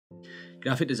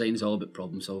Graphic design is all about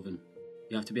problem solving.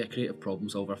 You have to be a creative problem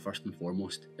solver first and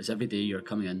foremost, as every day you're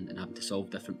coming in and having to solve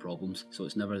different problems, so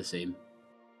it's never the same.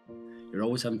 You're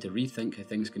always having to rethink how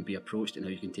things can be approached and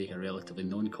how you can take a relatively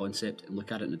known concept and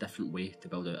look at it in a different way to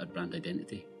build out a brand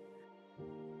identity.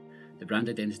 The brand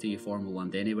identity you form will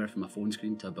land anywhere from a phone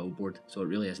screen to a billboard, so it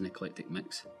really is an eclectic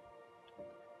mix.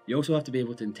 You also have to be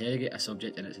able to interrogate a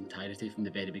subject in its entirety from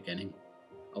the very beginning.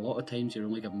 A lot of times you're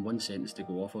only given one sentence to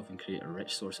go off of and create a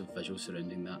rich source of visuals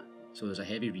surrounding that, so there's a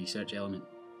heavy research element.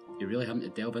 You're really having to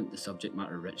delve into the subject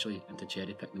matter richly and to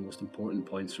cherry pick the most important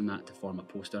points from that to form a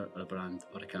poster or a brand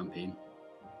or a campaign.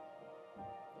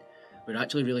 We're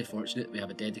actually really fortunate we have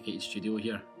a dedicated studio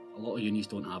here. A lot of unis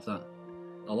don't have that.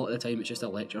 A lot of the time it's just a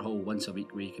lecture hall once a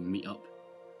week where you can meet up.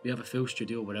 We have a full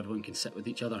studio where everyone can sit with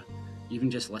each other.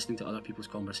 Even just listening to other people's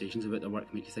conversations about their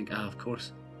work make you think, of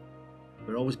course.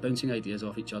 We're always bouncing ideas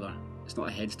off each other. It's not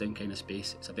a heads down kind of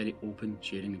space, it's a very open,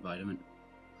 sharing environment.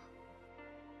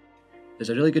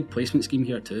 There's a really good placement scheme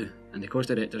here too, and the course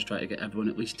directors try to get everyone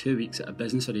at least 2 weeks at a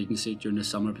business or agency during the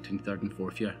summer between 3rd and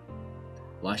 4th year.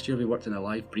 Last year we worked on a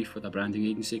live brief with a branding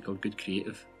agency called Good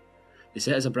Creative. They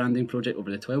set us a branding project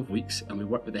over the 12 weeks and we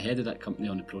worked with the head of that company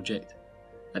on the project.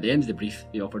 At the end of the brief,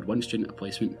 they offered one student a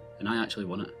placement, and I actually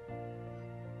won it.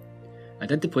 I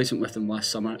did the placement with them last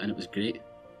summer and it was great.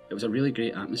 It was a really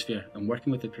great atmosphere, and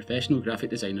working with the professional graphic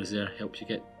designers there helps you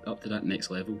get up to that next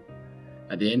level.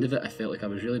 At the end of it, I felt like I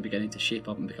was really beginning to shape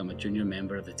up and become a junior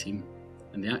member of the team,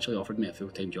 and they actually offered me a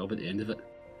full-time job at the end of it.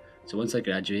 So once I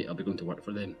graduate, I'll be going to work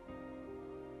for them.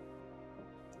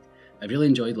 I've really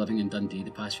enjoyed living in Dundee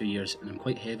the past few years, and I'm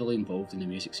quite heavily involved in the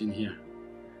music scene here.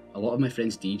 A lot of my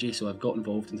friends DJ, so I've got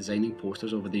involved in designing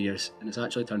posters over the years, and it's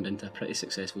actually turned into a pretty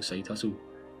successful side hustle.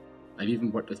 I've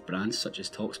even worked with brands such as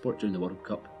TalkSport during the World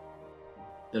Cup.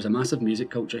 There's a massive music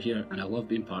culture here and I love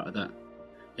being part of that.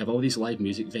 You have all these live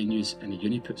music venues and the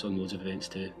uni puts on loads of events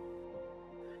too.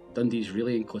 Dundee's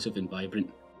really inclusive and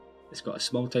vibrant. It's got a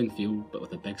small town feel but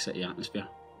with a big city atmosphere.